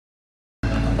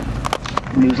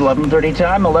News 11:30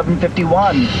 time,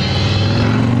 11:51.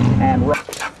 And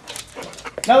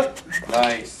Nelly.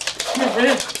 Nice. Come here, right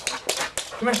here.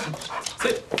 Come here.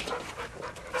 Sit.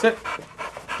 Sit.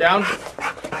 Down.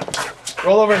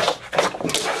 Roll over.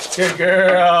 Good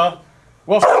girl.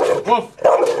 Woof. Woof.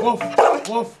 Woof. Woof.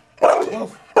 Woof.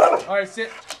 All right,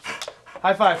 sit.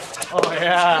 High five. Oh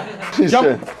yeah.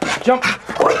 Jump. Jump.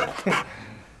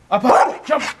 Up. Up.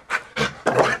 Jump.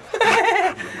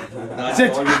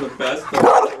 Sit. The best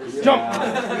Jump.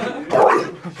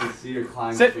 see your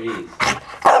climb Sit. trees.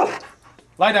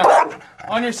 Lie down.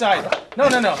 On your side. No,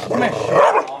 no, no. Come here.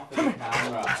 Come here.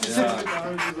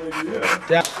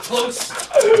 Down. Close.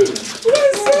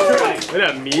 What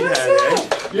a meathead, eh?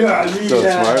 Yeah, So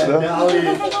smart though.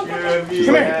 Come here. She's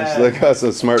like us,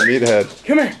 a smart meathead.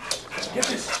 Come here. Get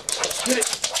this. Get it.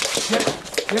 Get it.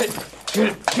 Get it. Get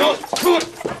it. Kill it. Kill it.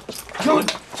 Kill it.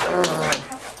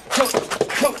 Kill it. Kill it.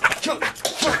 Kill it.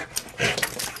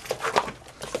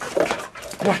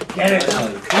 Come on. Get it.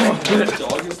 Come on. Get it. The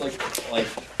dog is like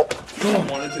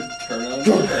wanted to turn on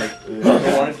you, like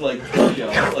wanted to like you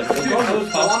know, like those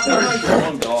pups are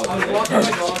strong dogs. I was walking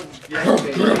my dog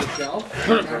yesterday myself.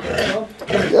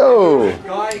 Yo!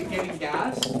 Guy getting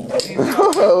gas.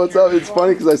 What's up? It's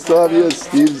funny because I still have you as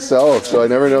Steve's cell, so I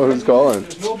never know who's calling.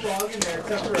 There's no dog in there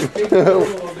except for a big photo of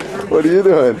the What are you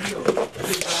doing? I'm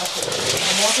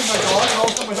walking my dog and all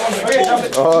of a sudden my dog's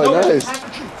like, Oh, nice.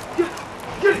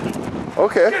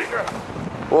 Okay.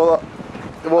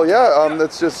 Well, yeah.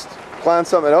 Let's just plan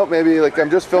something out. Maybe like I'm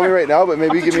just filming right now, but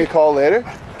maybe give me a call later.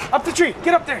 Up the tree.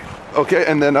 Get up there. Okay,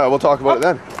 and then we'll talk about it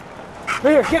then.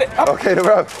 Right here. Get it. Up. Okay, no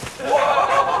problem.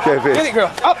 Okay, peace. Get it,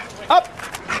 girl. Up. Up.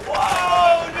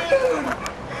 Whoa,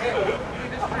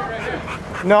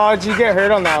 dude! No, did you get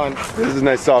hurt on that one? This is a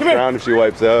nice soft ground if she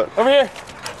wipes out. Over here.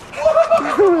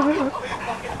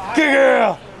 Good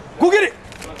girl. Go get it.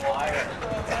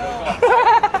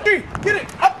 Get it.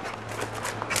 Up.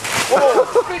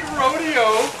 oh, big rodeo.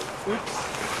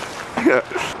 Yeah.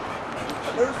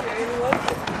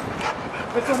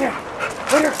 It's on here.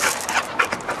 Right here.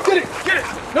 Get it. Get it.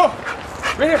 No.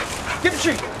 Right here. Get the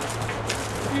tree.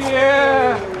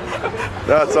 Yeah.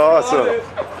 That's awesome.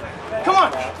 Come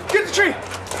on. Get the tree.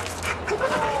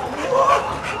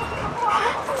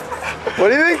 What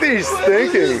do you think that he's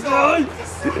thinking?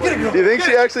 Do you think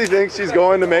she actually thinks she's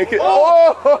going to make it?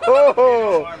 Oh!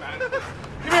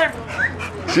 Come here.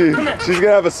 She's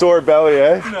gonna have a sore belly,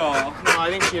 eh? No, I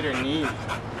think she hit her knee.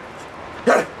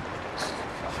 Get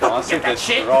that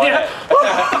shit. Yeah.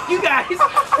 Fuck you guys. Get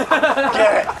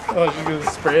it. Oh, she's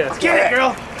gonna spray us. Get it,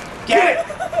 girl. Get it.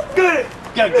 Get it.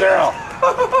 Good girl.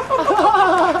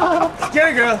 Get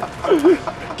it, girl.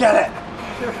 Get it.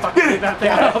 Get it.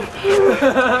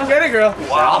 Get it, girl.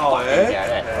 Wow, eh?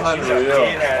 Unreal.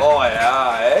 Oh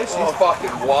yeah, eh? She's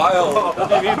fucking wild.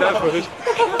 You need that footage.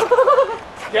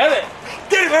 Get it.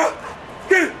 Get it, girl.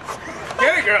 Get it.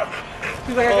 Get it, girl.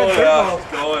 She's like, I got Yeah, it's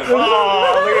going. Oh,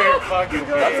 look at her fucking face.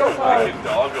 That's a fucking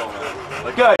doggo, man.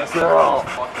 Like, Good girl.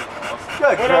 fucking awesome.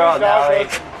 Good girl, Nelly.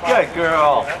 Good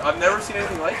girl. I've never seen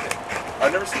anything like it.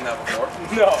 I've never seen that before.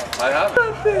 No. I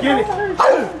haven't. Get it.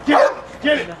 Get it.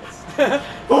 Get it.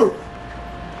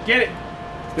 Get it.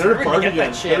 Get her bark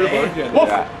again. Get her bark again. Woof.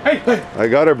 Hey, hey. I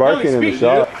got her barking in the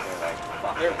shot.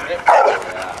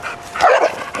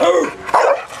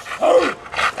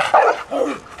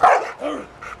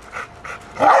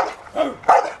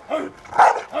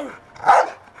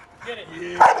 Get it.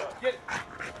 Get it.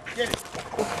 Get it.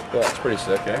 Yeah, it's pretty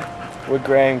sick, eh? With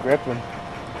Gray and Griffin.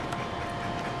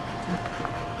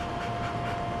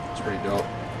 It's pretty dope.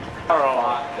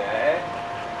 Girl.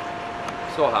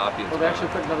 So happy. Oh, they actually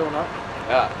put another one up?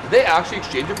 Yeah. Did they actually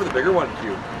exchange it for the bigger one, Q?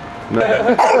 No.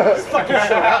 Fucking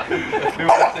shut up.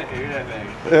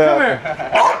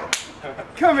 Yeah.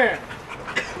 Come here.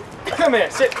 Come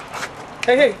here. Sit.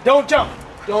 Hey, hey, don't jump.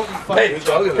 Don't you fucking. Hey,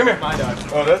 come here. My dog.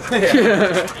 Oh, that's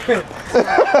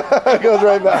It goes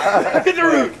right back. Get the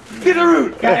root. Get the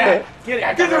root. Get it. Get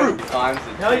it. Get the root. Climbs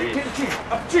the Nelly, tree. get the tree.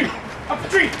 Up the tree. Up the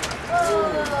tree.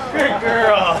 Good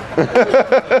girl.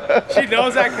 She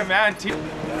knows that command too.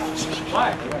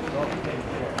 Why?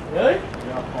 Really?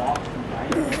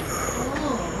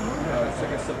 It's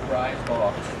like a surprise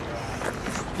box.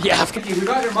 Yeah. We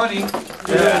got your money.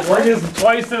 Yeah, work is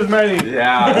twice as many.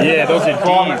 Yeah. Yeah, those are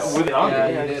D's. Yeah,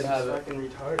 you did have it. Fucking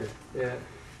retarded. Yeah.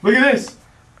 Look at this.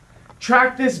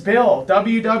 Track this bill.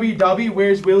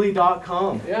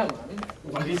 www.where'swilly.com. Yeah, man.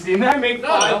 Have you seen that? I make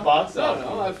 $5 off.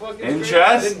 No, I fucking Interest?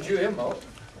 I didn't Jew him out.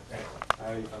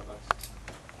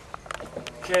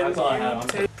 Okay, that's all I have.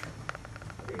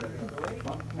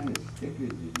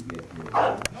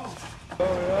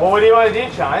 Well, what do you want to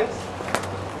do, Shines?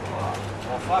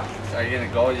 fuck. Are you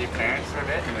gonna go with your parents for a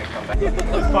bit and then come back? He's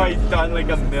probably done like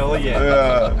a million.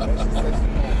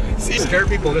 Yeah. See, scare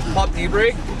people, just pop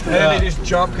D-brake, and then they just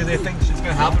jump because they think shit's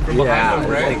gonna happen from behind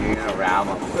them, right? Like you're gonna ram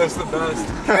them. That's the best.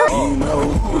 You know,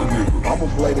 I'ma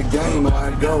play the game how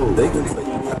I go. They can say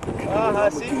you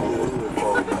have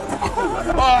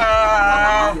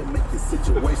to make the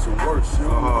situation worse.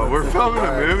 Oh, we're filming a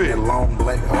movie. Long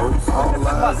black hose.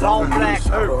 Long black hose.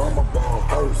 I'm a ball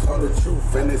first on the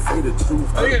truth, and they say the truth.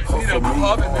 I think I need a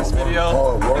pub in this video.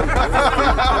 Hard work.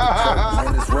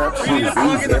 Man, this rap shit is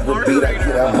easy. Every beat I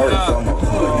get, I murder from a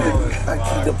hood. I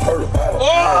keep the perk out of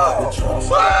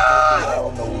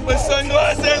My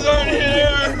sunglasses aren't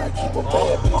here!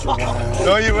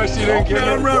 No, you wish you didn't give me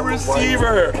Camera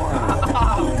receiver!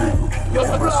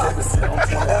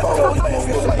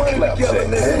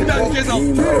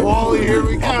 Wally, here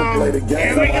we come.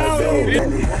 Here we go.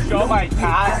 Show my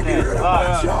kindness.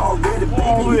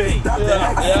 Holy.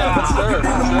 Yeah, for sure.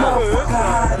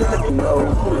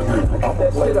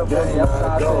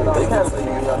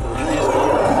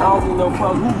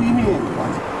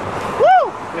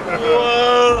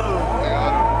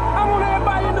 I want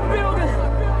everybody in the building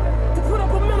to put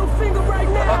up a middle finger right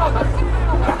now.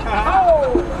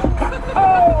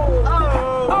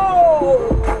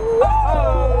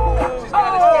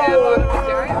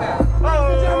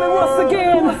 Gentlemen, once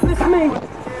again, it's me.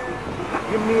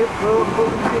 Give me a club full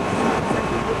of dicks.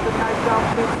 With the nice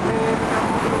outfits, man.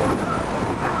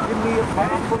 Give me a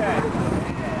bottle full of dicks.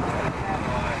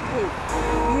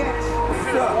 Yes.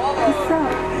 What's up? What's up?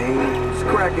 Hey, it's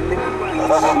cracking, nigga.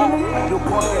 Your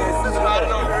punk ass is hot.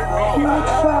 Oh,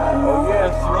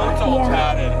 yes, throat's all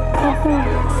tatted. That's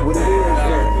what it is,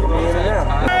 man.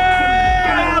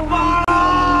 Yeah, boys!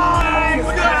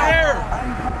 Look at that hair!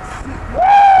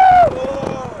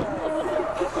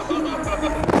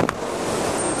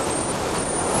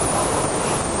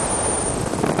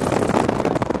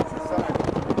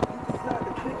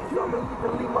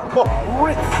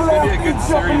 It's gonna be a good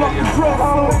Surrey video.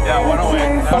 Yeah,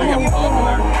 108. How to get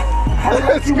popular.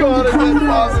 Let's go on and get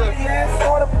positive.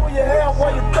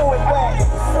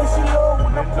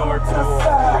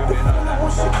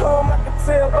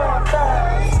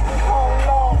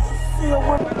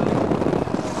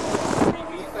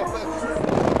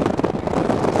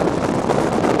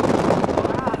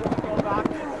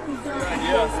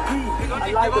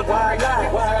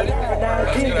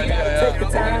 Take the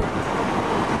time.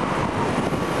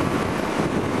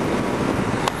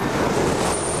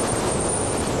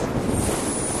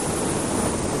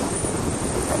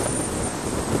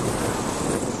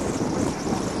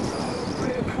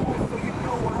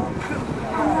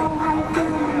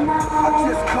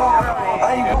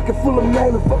 Full of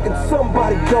man and fucking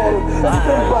somebody daughter,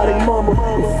 somebody mama,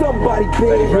 and somebody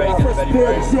baby. Fresh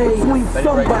pair of J's between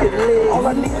somebody legs. All I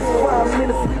need is 5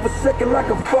 minutes, leave a second like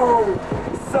a phone.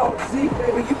 It's all G,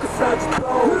 baby, you can sign your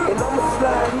phone. And I'ma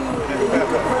slide in, and you can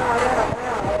ride out.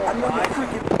 I know the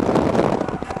freaking.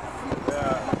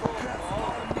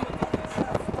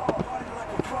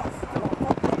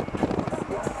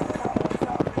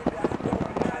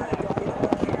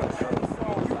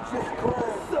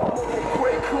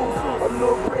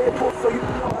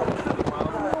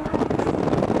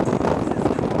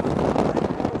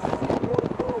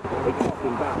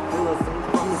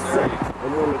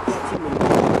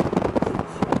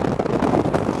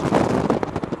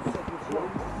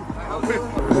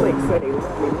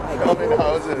 Coming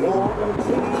houses.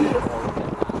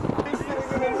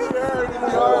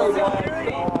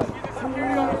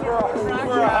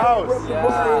 For a house.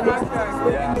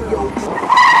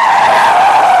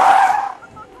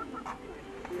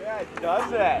 Yeah, it does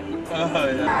it. Oh,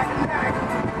 yeah.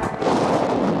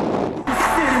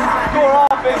 Go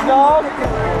off, big dog.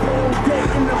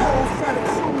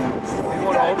 You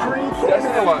want all green? Yes, I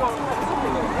want.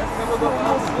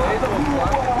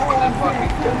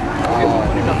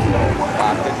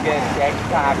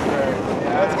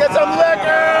 Let's get some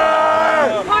liquor!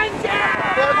 Punch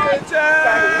it!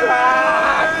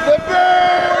 The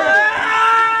bird!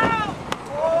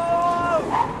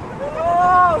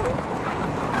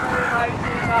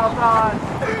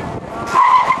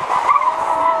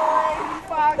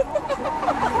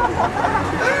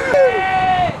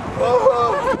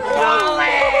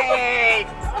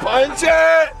 Punch it!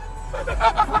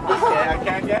 Yeah, I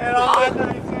can't get it on.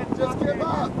 Just give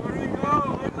up. Where do we go?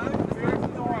 Where's the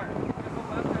door?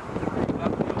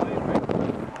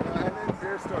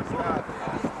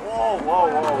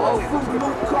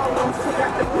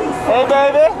 Hey,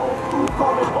 baby.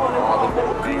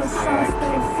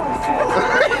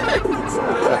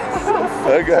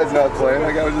 That guy's not playing.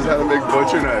 That guy was just having a big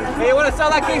butcher knife. Hey, you want to sell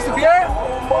that case of beer?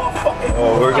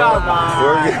 Oh, we're going.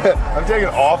 I'm taking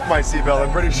off my seatbelt.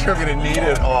 I'm pretty sure I'm gonna need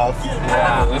it off.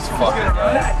 Yeah, this fucking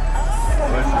guy.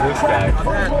 What's this guy?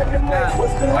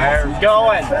 Where are we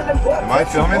going? Am I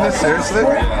filming this seriously?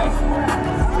 Yeah.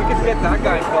 We could get that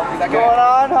guy filming. That guy. Going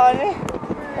on, honey?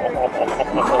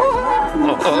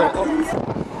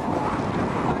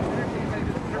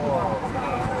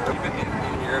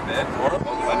 Here a bit.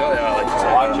 I know they are like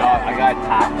Watch out, I got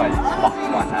attacked by these fucks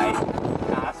one night.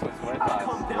 Ass was with us.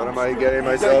 What am I getting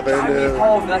myself into?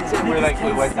 Oh, that's it. We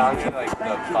went down to like the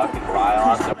fucking Ryle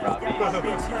on the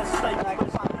Rubbies.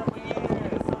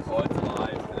 Oh, it's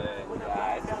live today.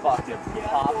 Yeah, it's fucking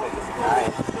popping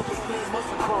tonight.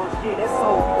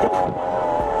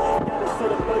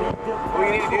 What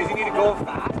you need to do is you need to go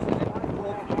fast.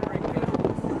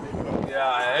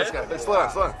 Yeah, This guy. Slow down,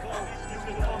 slow down.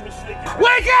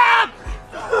 Wake up!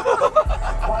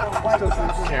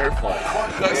 Careful.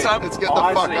 Next time, let's get the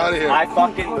fuck out of here. I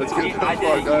fucking Let's get the I fuck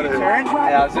did a out of here. U-turn and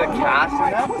I was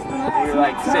casting them. We were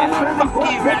like saying, fuck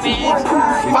you, Rennies!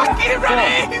 Fuck you,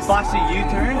 Rennies! Bust a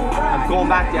U-turn. I'm going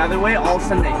back the other way. All of a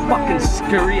sudden they fucking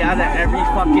scurry out of every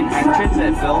fucking entrance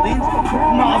at buildings,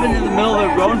 mobbing in the middle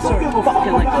of the road and started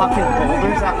fucking like hucking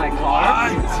boulders at my car.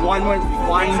 One went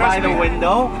flying by the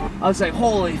window. I was like,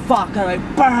 holy fuck, I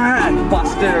like, burn!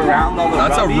 Busted around all the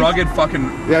That's rubbies. a rugged fucking.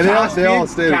 Yeah, they all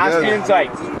stay together. Caspian's like,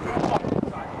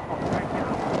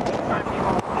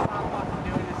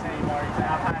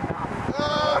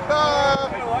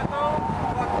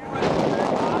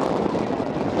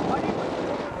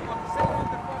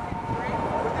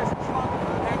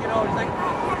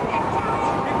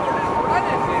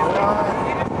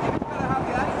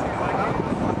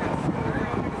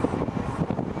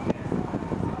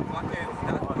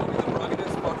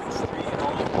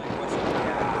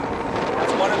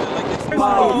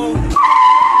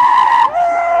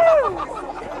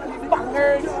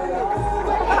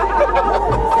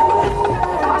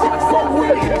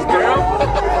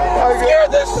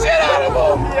 Scared the shit out of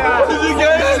him! Yeah. Did you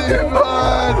get it? Yeah,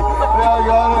 I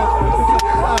got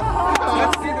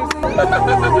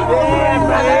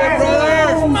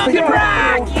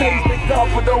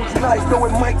For those nights, though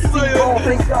it might seem wrong,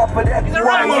 thank God for that.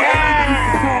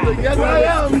 Yes, I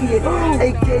am.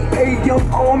 AKA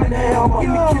Young Arm and Hammer. In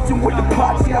the kitchen with the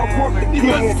pots, y'all work the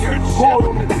cans. Hard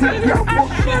on the tip, y'all work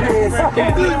the hands.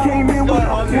 Came in with a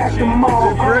pack them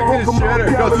all. Brick is shitter.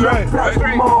 Go straight.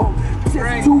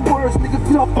 Just 2 words, nigga,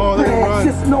 dump the brand.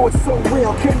 Just know it's so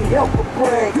real, can't help but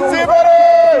brag. See you, buddy!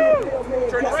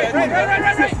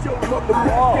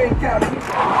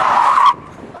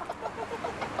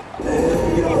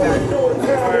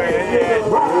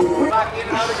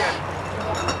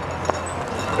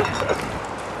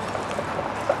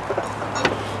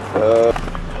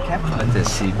 can't put this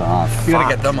seatbelt on. You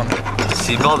gotta get them on. The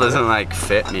seatbelt doesn't like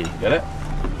fit me. Get it?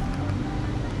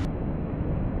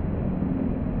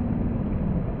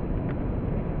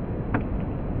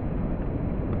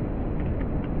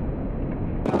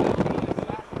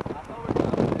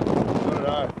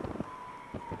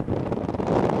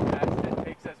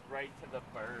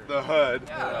 The hood,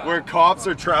 where cops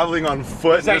are traveling on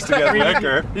foot just to get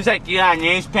liquor. He's like, you got a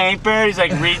newspaper? He's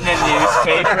like reading a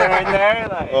newspaper in there.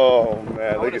 Like, oh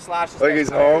man, like he's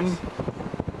home.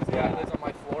 Yeah, he lives on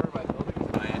my floor in my building.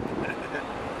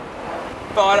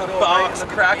 Bought a box,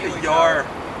 crack a yard.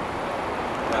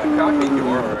 Yeah, crack a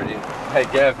yard already. Hey,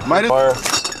 Gav. Might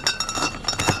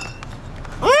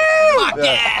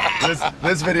yeah.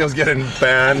 This video's getting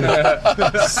banned.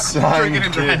 Drinking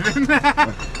and driving.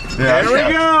 Yeah, there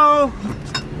we go.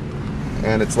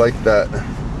 And it's like that.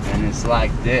 And it's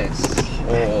like this.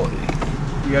 Holy.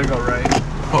 You gotta go right.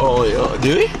 Holy.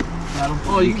 Do we?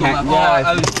 Oh, you can't.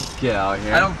 Yeah, get out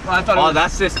here. I thought. Oh,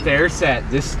 that's the stair set.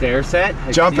 This stair set.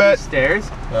 Jump it. Stairs.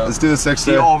 Let's do the 6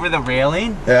 See there. over the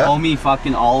railing? Yeah. Homie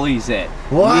fucking ollies it.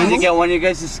 What? You need to get one of you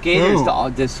guys' skaters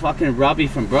to this fucking Robbie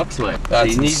from Brookswood.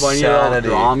 That's so you need one of your insanity.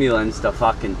 little Romulans to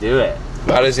fucking do it.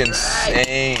 That is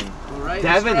insane.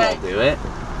 Devin will do it.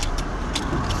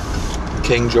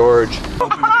 King George.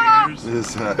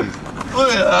 This, Look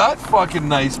at that fucking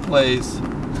nice place.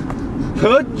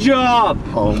 Good job.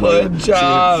 oh my Good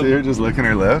job. See her just licking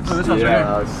her lips? Yeah,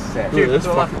 that was sick. Dude, this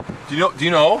fucking, do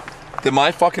you know that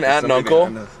my fucking aunt and uncle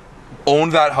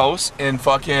owned that house in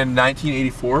fucking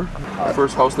 1984? The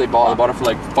first house they bought it for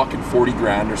like fucking 40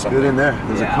 grand or something. Get in there.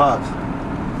 There's a cop.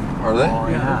 Are they? Oh,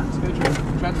 yeah.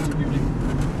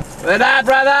 Look at that,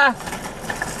 brother!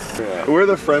 We're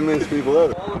the friendliest people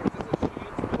ever.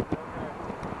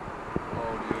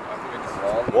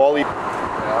 Wally. We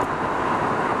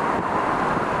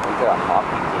got a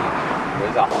hockey game.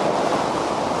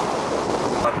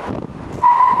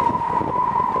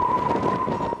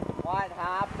 What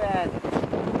happened?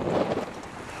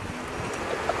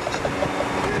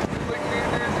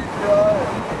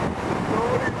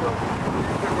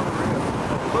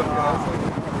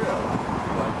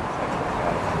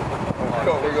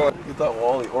 We're going. Get that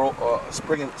Wally or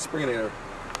Springinator.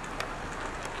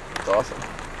 It's awesome.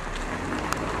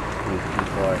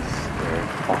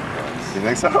 You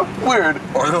think so? Weird.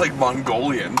 Or they're like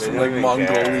Mongolians from like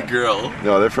Mongolian Grill.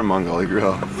 No, they're from Mongolian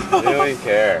Grill. They don't even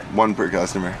care. One per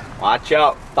customer. Watch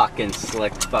out, fucking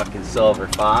slick fucking silver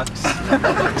fox.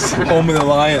 Home of the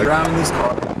lion. Around this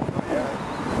car.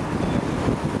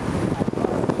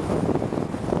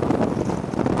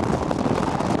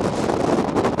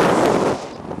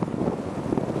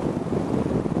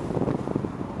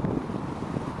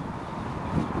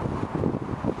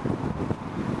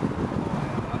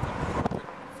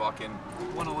 Fucking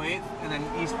 108 and then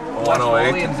east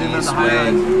 108 and zoom in the highway.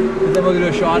 And then we'll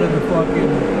get a shot of the fucking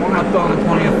up on the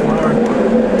 20th floor.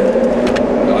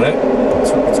 got it.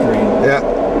 It's green. Yeah,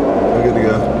 we're good to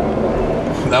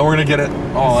go. Now we're gonna get it.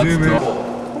 Oh, that's cool.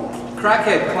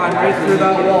 Crackhead climbed right through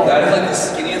that wall. That is like the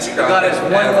skinniest crackhead. Got his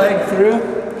one leg through.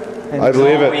 I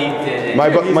believe it.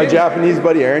 My Japanese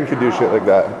buddy Aaron could do shit like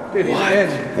that. Dude, he's in.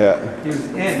 Yeah. He was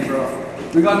in, bro.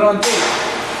 We got it on tape.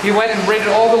 He went and raided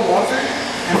all the lockers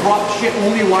and brought shit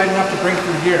only wide enough to bring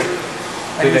through here.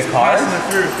 And he was passing it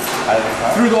through.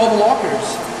 Through all the lockers.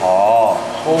 Oh.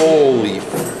 Holy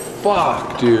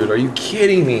fuck, dude. Are you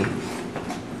kidding me?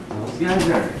 You guys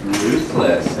are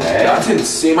ruthless, eh? That's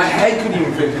insane. My head couldn't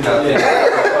even fit through that.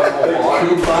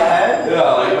 Koopa head? Yeah,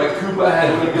 like my Koopa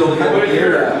head would be able to get But my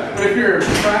ear. if you're a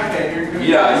crackhead, you're good.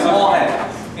 Yeah, Small head.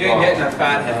 You ain't getting a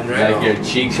fat head, right? Like your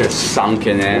cheeks are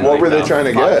sunken in. What like were they a trying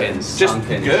to get? fucking Just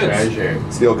sunken goods.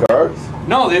 treasure. Steal cars?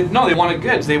 No, they wanted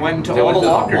goods. They went into They all went the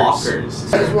to lockers.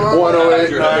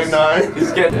 108.99.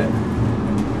 Just get it.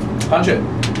 Punch it.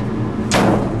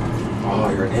 Oh,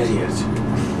 you're an idiot.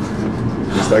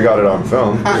 At least I got it on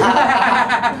film.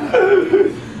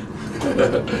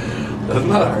 Doesn't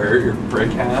that hurt your brick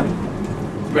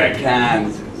hand? Brick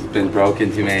hands. It's been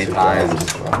broken too many times.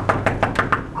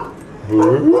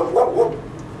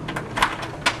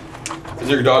 Is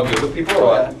your dog good with people or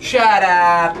what? Shut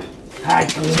up. Hi,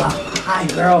 hi,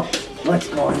 girl. What's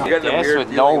going on? You got the This weird with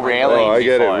no feeling. railing. Oh, I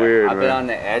get it before. weird, I've been man. on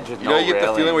the edge with You no know, railing. you get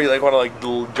the feeling where you like want to like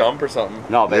jump or something.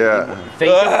 No, but Yeah.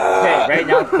 think, okay, right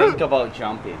now think about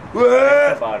jumping.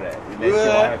 Think about it. It makes you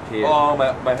want to pee. Oh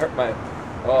my heart, my.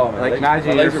 Oh my. Like legs, imagine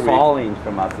my legs you're are weak. falling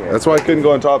from up here. That's why I couldn't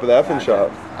go on top of the Ephin shop.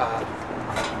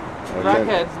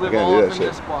 Crackheads live all up in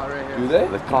this spot right here. Do they?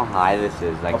 Look how high this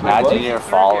is. Like Okay, imagine what? you're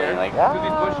falling. Like Through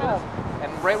these bushes,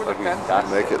 and right where the fence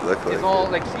is, Make it look like is all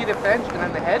like see the fence and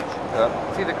then the hedge.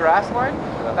 Yeah. See the grass line?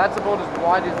 That's about as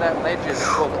wide as that ledge is. It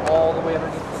goes all the way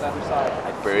underneath to the other side.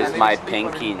 I bruised my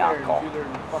pinky knuckle.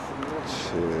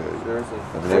 Shit.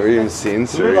 I've never even seen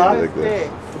Surrey like this.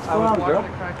 I was watching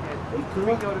a crackhead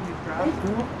freak out in these grass, and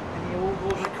he all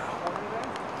goes like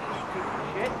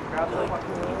shit, he grabs the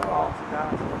fucking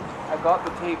I got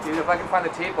the tape, dude. If I can find the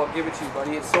tape, I'll give it to you,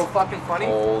 buddy. It's so fucking funny.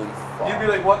 Holy fuck. You'd be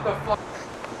like, what the fuck?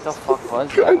 What the fuck was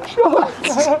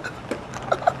that?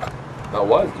 That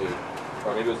was, dude.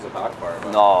 Or maybe it was a backfire.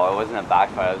 But... No, it wasn't a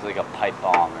backfire. It was like a pipe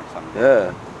bomb or something.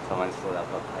 Yeah. Someone slid up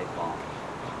a pipe bomb.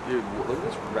 Dude, look at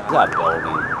this rat. That building.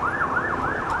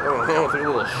 I don't know, it's like a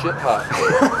little shit hut.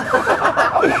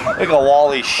 Like a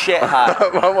Wally shit hut.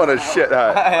 I want a shit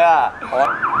hat. Yeah.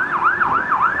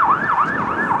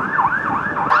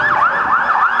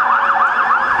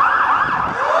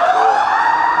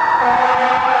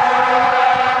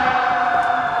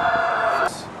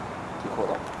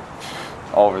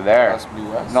 Over there.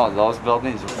 No, those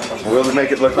buildings. We'll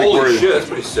make it look like Holy we're... shit, that's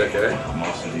pretty sick, eh?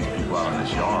 Most of these people out in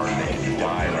this yard, they can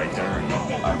die right there.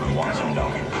 I would want them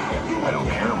down. I don't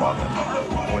care about them.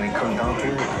 When it comes down to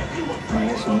it, I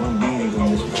guess one being in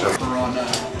this place.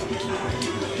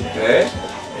 Hey?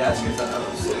 Yeah, let's get that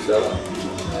out. Shut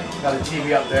up. Got a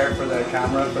TV up there for the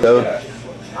camera. For No. the,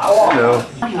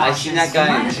 No. I seen that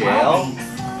guy in jail.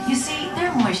 You see,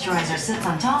 their moisturizer sits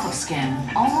on top of skin,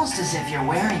 almost as if you're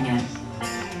wearing it.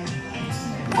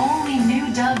 Only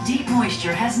new Dove Deep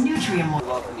Moisture has nutrient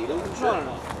moisture.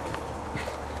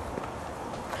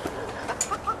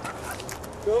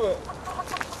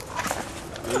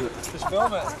 Just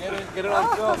film it. Get it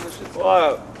on film.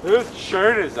 Whoa, whose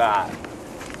shirt is that?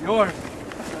 Yours.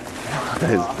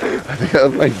 I think I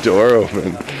have my door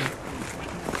open.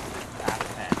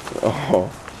 Oh.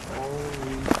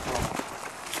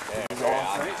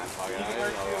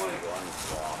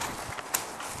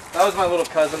 That was my little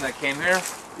cousin that came here.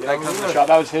 That comes to the shop.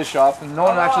 That was his shop, and no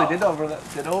one actually did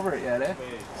over it yet, eh?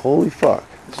 Holy fuck.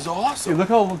 This is awesome. Dude, look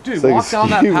how, dude, It's like walk a down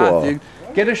that ski path, wall. dude.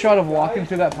 Get a shot of walking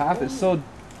through that path. It's so,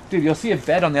 dude, you'll see a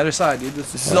bed on the other side, dude.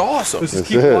 This is awesome. Let's just This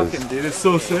keep is. walking, dude. It's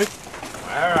so sick.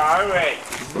 Where are we?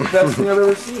 This is the best thing I've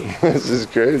ever seen. This is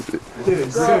crazy. Dude,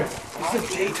 it's sick. It's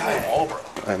a daytime all, bro.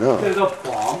 I know. There's a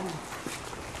bomb.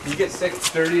 You get sick,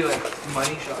 dirty, like,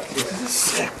 money shots. This is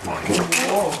sick, fucking.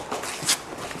 Whoa.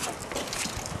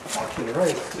 Fucking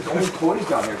right. There's only toys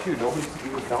down here, too. Nobody's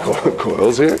even down there.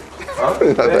 Coils here?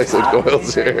 I thought I said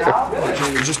coils here.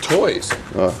 They're just toys.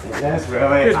 Oh. That's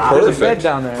really There's a bed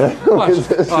down there. Watch. Is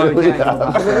this Oh, you really can't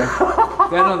go back there.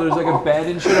 Yeah, no, there's like a bed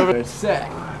and shit over there. It's sick.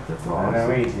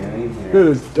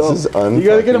 Dude, it's dope. This is You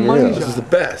gotta get a money unfucking shot. This is the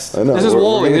best. I know. This is we're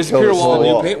walling. gonna This is kill pure whole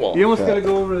walling. wall. Paint wall. You almost gotta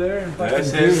go over there and fucking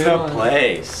This do is it the on.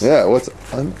 place. Yeah, what's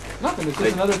Nothing, it's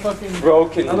just another fucking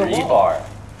Broken another rebar. wall.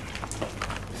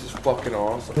 This is fucking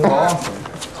awesome. Awesome.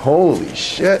 holy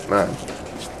shit, man.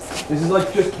 This is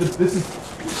like just,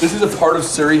 This is a part of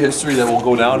Surrey history that will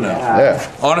go down now.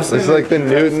 Yeah. Honestly. This is like the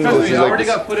Newton. This we is already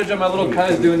like got footage of my little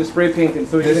cuz doing the spray painting,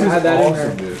 so we This can is add that in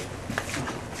awesome, there. dude.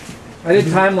 I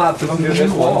did time lapses on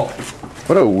this wall.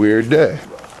 what a weird day.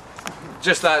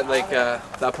 Just that, like,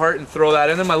 that part and throw that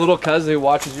in there. My little cuz who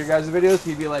watches your guys' videos,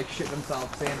 he'd be like shitting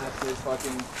himself saying that's his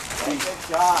fucking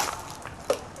shot.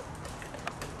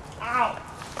 Ow!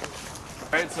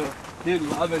 Alright, so he'd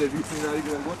love it if you see that. He'd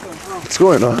be like, what the hell? What's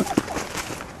going on?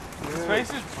 This place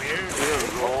is weird.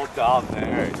 It's rolled up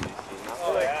there.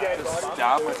 Oh, yeah. Just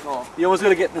stop it. No. You almost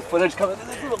gotta get the footage coming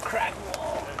through this little crack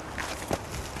wall.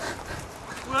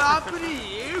 What happened to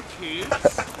you, kids?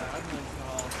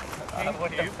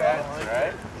 With the fence,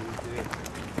 right?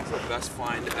 It's the best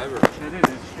find ever. It is.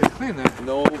 It's clean there.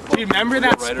 No. Do you remember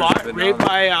that spot right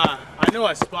by, I know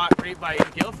a spot right by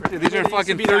Guildford. Dude, these are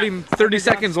fucking 30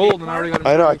 seconds old and I already got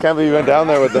I know, I can't believe you went down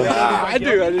there with them. I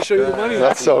do, I just show you the money.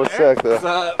 That's so sick, though.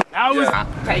 That was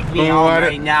Take me home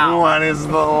right now. What is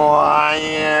the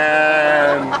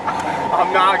lion?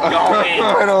 I'm not going.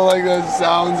 I don't like the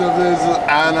sounds of this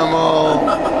animal.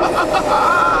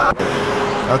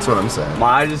 That's what I'm saying.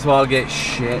 Might as well get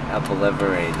shit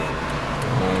obliterated.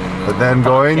 But then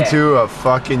going to a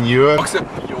fucking UFC.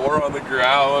 Except you're on the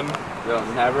ground. You'll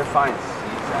never find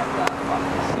seeds at that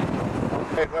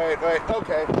fucking Wait,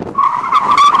 okay.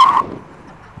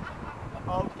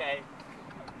 Okay.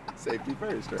 Safety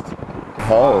first, right?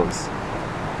 Hose.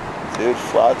 Dude,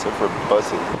 flats are for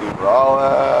pussies. Dude,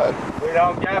 rolling. We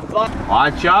don't get flooded.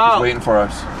 Watch out. He's waiting for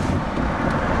us.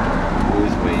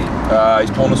 Who's waiting?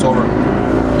 He's pulling us over.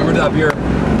 Get rid of that beer.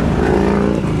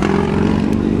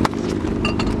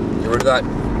 Get rid of that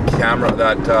camera.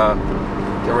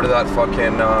 Get rid of that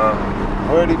fucking.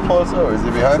 Where did he pull us over? Is he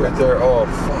behind Right us? there. Oh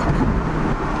fuck.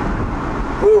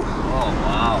 Oh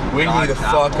wow. Wig me the Dodge that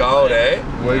fuck one, out, buddy.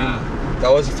 eh? Yeah.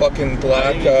 That was a fucking black.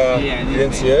 I didn't see You anything.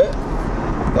 didn't see it?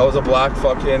 That was a black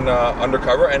fucking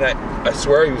undercover, and I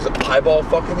swear he was highball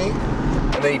fucking me,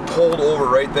 and then he pulled over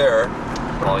right there.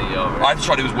 Pull you over. I just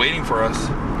thought he was waiting for us.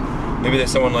 Maybe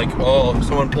there's someone like,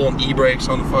 someone pulling e-brakes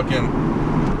on the fucking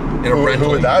in a rental. Who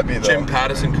would that be, though? Jim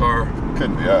Pattison car.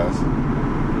 Could be us.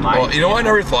 Well, you know what I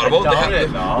never thought about?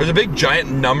 No. There's a big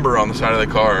giant number on the side of the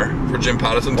car for Jim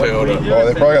Pattison Toyota. Well,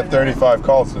 they probably got 35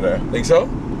 calls today. Think so?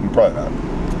 Probably not.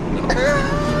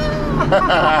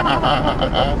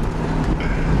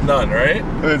 None, right?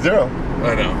 Zero.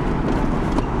 I know.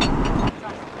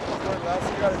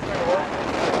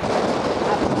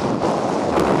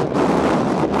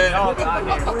 No, not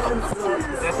here.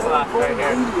 This left right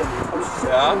here.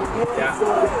 Yeah?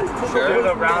 Yeah. Sure. Do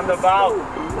the roundabout. And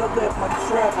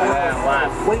then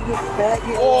left.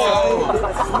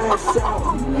 I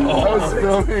was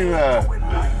filming that.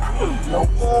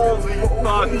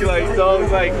 Fuck, like those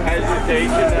like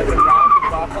hesitation at the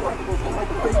roundabout.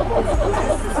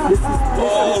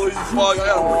 Holy fuck, I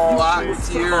got a black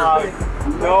tear.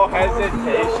 No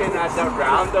hesitation at the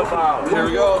roundabout. Here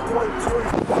we go.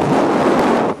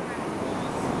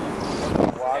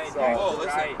 Hey, next Oh, listen.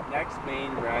 right, next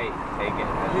main right. Take it.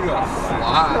 You got Come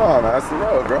flat. on, man, that's the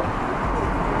road, bro.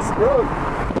 It's the road.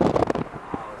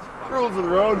 Rules of the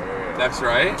road. Next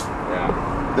right.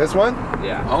 Yeah. This one?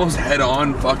 Yeah. Almost head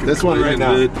on fucking. This one right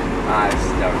now. It's the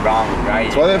wrong right.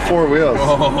 That's why they have 4 wheels.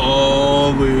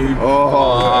 Holy.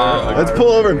 Oh, let's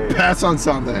pull over and pass on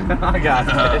something. I got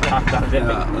it.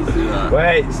 Yeah, let's do that.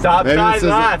 Wait, stop Maybe sign this isn't-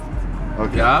 left.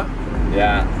 Okay. Yeah?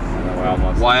 Yeah. I know we're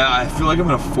almost. Why? I feel like I'm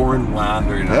in a foreign land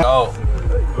right now. Oh.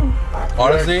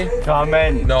 Honestly?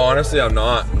 Coming. No, honestly, I'm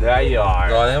not. There you are.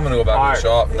 No, I think I'm gonna go back to the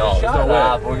shop. No, Shut there's no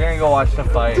up. way. We're gonna go watch the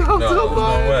fight. No, there's no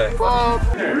way.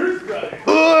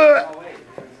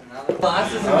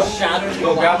 Glasses and shattered.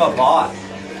 Go grab a bot.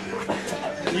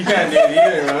 You can't do it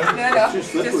either, man. Yeah,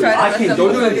 just try to I can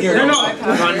don't do it here. No, on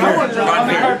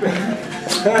here.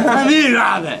 I need to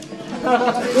have it.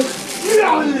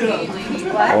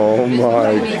 Oh my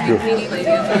god.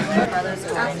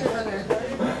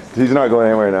 He's not going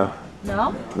anywhere now.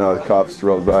 No? No, the cops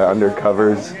rolled by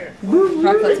undercovers.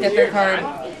 Let's get their card.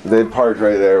 They parked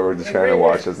right there. We're just trying to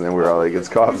watch us, and then we were all like, "It's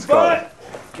cops, cops."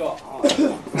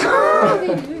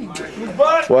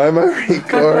 Why am I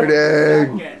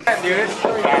recording? Can't do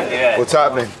it. What's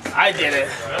happening? I did it.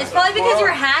 It's probably because your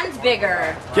hand's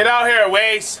bigger. Get out here,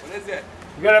 Waze. What is it?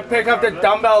 You gotta pick up the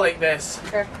dumbbell like this.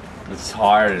 Sure. It's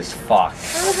hard as fuck.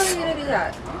 How the hell are you gonna do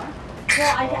that?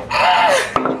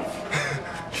 Well,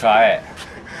 Try it.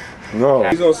 No.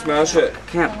 He's gonna smash it.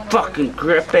 Can't fucking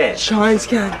grip it. Shines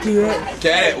can't do it.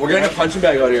 Get it. We're getting a punching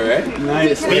bag out here, right?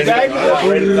 Nice. Speed bag?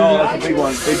 No, that's a big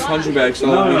one. Big punching bag. So.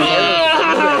 Oh,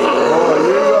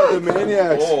 you got the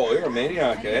maniacs. Oh, you're a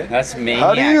maniac, eh? That's me.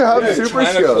 How do you have super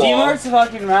skills? Teamwork's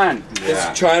fucking run. It's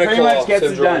trying to Pretty much gets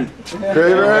it done.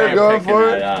 Kramer, go for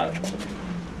it.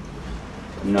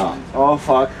 No. Oh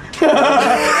fuck.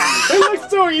 It looks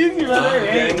so easy,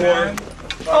 man.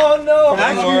 Oh no!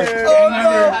 Gang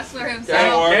Hustler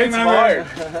himself. It's hard.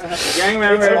 Gang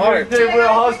member. It's hard. You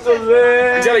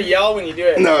gotta yell when you do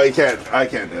it. No, you can't. I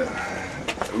can't do it.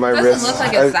 My Doesn't wrist. look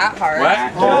like it's that hard. What?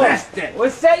 Oh.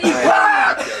 What's that you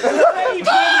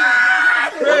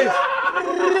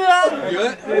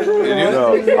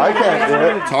No, I can't do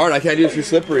it. It's hard. I can't do it. It's too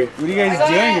slippery. What are you guys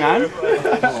doing, man?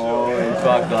 Holy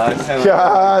fuck, guys.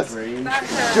 Yes.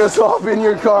 Just hop in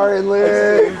your car and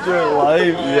live. Your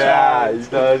life. Yeah, he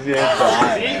does get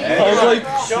fine. I was like,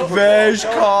 fish,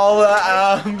 call the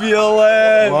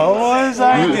ambulance. What was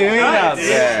I doing out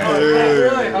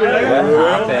there?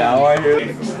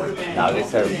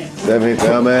 Let me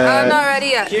film it. I'm not ready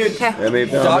yet. Okay. Let me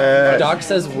film it. Doc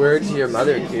says word to your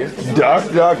mother, Q.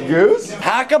 Duck, duck, goose.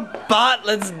 Pack a butt,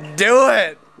 let's do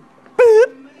it.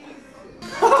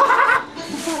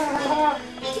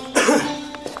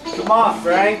 Come on,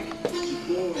 Frank.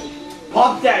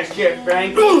 Pop that shit,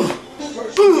 Frank.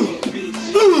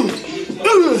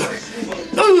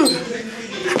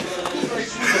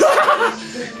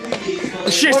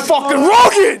 This shit's fucking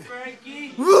rocking!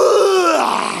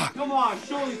 Come on,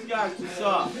 show these guys what's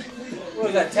up. What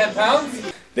is that, 10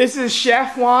 pounds? This is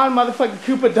Chef Juan motherfucking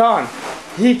Koopa Don.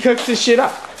 He cooks this shit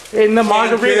up in the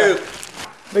margarita.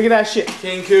 Look at that shit.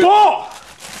 King Coop. Oh!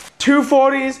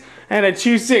 240s and a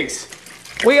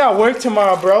 2.6. We got work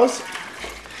tomorrow, bros.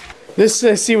 Let's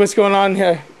see what's going on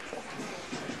here.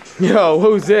 Yo,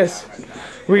 who's this?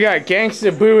 We got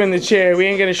Gangsta Boo in the chair. We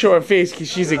ain't gonna show her face because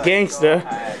she's a gangsta,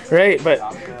 right? But,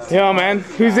 yo, man,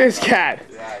 who's this cat?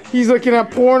 He's looking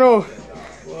at porno.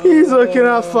 He's looking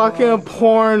at fucking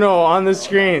porno on the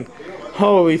screen.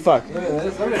 Holy fuck.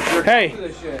 Hey,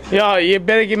 yo, you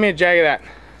better give me a jag of that.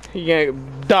 You get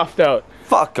duffed out.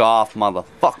 Fuck off,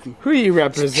 motherfucker. Who you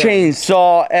represent?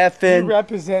 Chainsaw, Ephin. You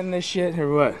representing this shit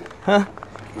or what? Huh?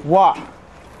 What?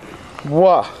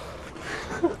 What?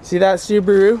 See that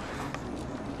Subaru?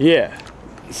 Yeah.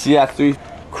 See that 3?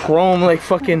 Chrome, like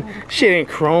fucking shit ain't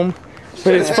chrome,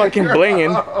 but it's fucking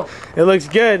blinging. It looks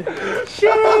good.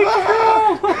 Shit ain't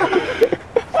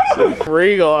chrome.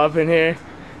 Regal up in here.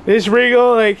 This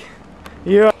Regal, like,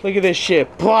 yeah. Look at this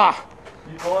shit. Blah.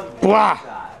 Blah.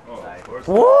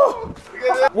 Woo.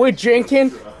 We're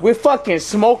drinking. We're fucking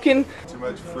smoking. Too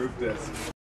much fruit this.